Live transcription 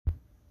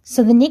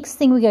So the next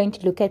thing we're going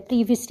to look at,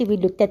 previously we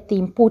looked at the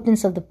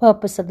importance of the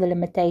purpose of the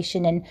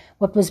limitation, and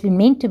what was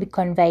meant to be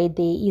conveyed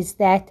there is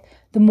that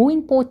the more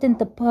important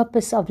the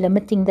purpose of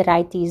limiting the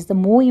right is, the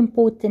more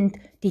important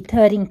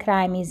deterring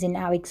crime is in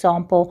our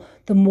example,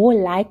 the more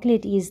likely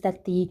it is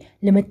that the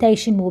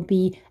limitation will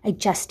be a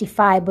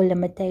justifiable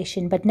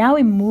limitation. But now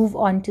we move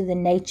on to the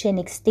nature and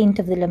extent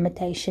of the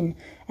limitation.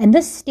 And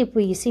this step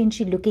we're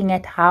essentially looking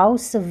at how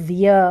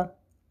severe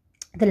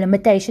the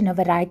limitation of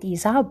a right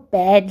is, how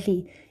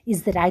badly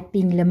is the right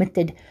being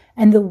limited.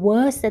 And the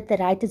worse that the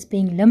right is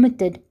being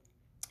limited,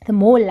 the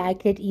more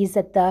likely it is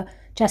that the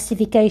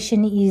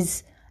justification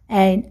is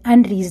an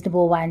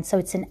unreasonable one. So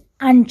it's an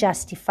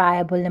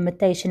unjustifiable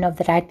limitation of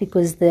the right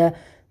because the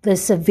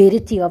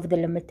severity of the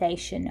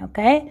limitation,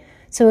 okay?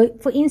 So,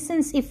 for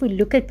instance, if we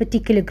look at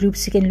particular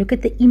groups, we can look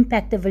at the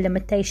impact of a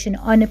limitation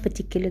on a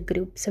particular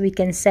group. So we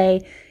can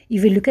say,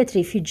 if we look at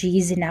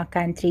refugees in our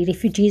country,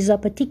 refugees are a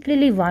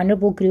particularly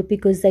vulnerable group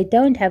because they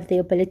don't have the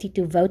ability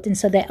to vote, and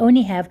so they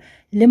only have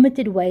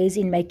limited ways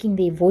in making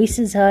their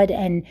voices heard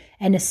and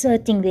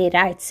asserting their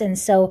rights. And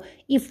so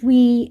if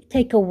we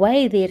take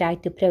away their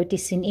right to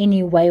protest in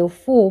any way or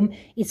form,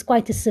 it's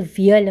quite a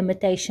severe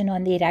limitation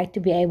on their right to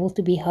be able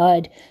to be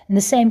heard. And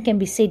the same can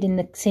be said in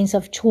the sense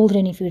of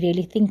children if you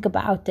really think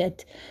about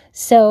it.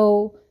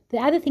 So the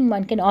other thing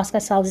one can ask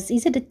ourselves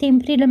is it a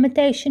temporary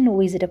limitation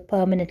or is it a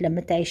permanent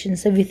limitation?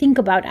 So if you think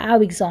about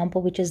our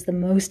example, which is the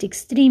most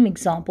extreme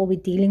example, we're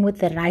dealing with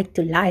the right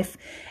to life.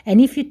 And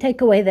if you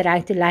take away the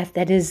right to life,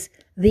 that is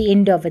the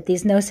end of it.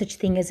 There's no such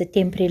thing as a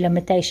temporary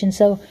limitation.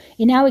 So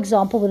in our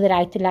example with the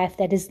right to life,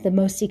 that is the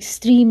most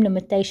extreme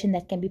limitation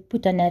that can be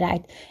put on a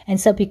right. And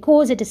so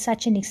because it is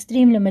such an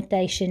extreme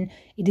limitation,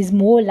 it is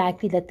more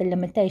likely that the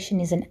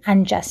limitation is an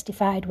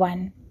unjustified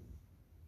one.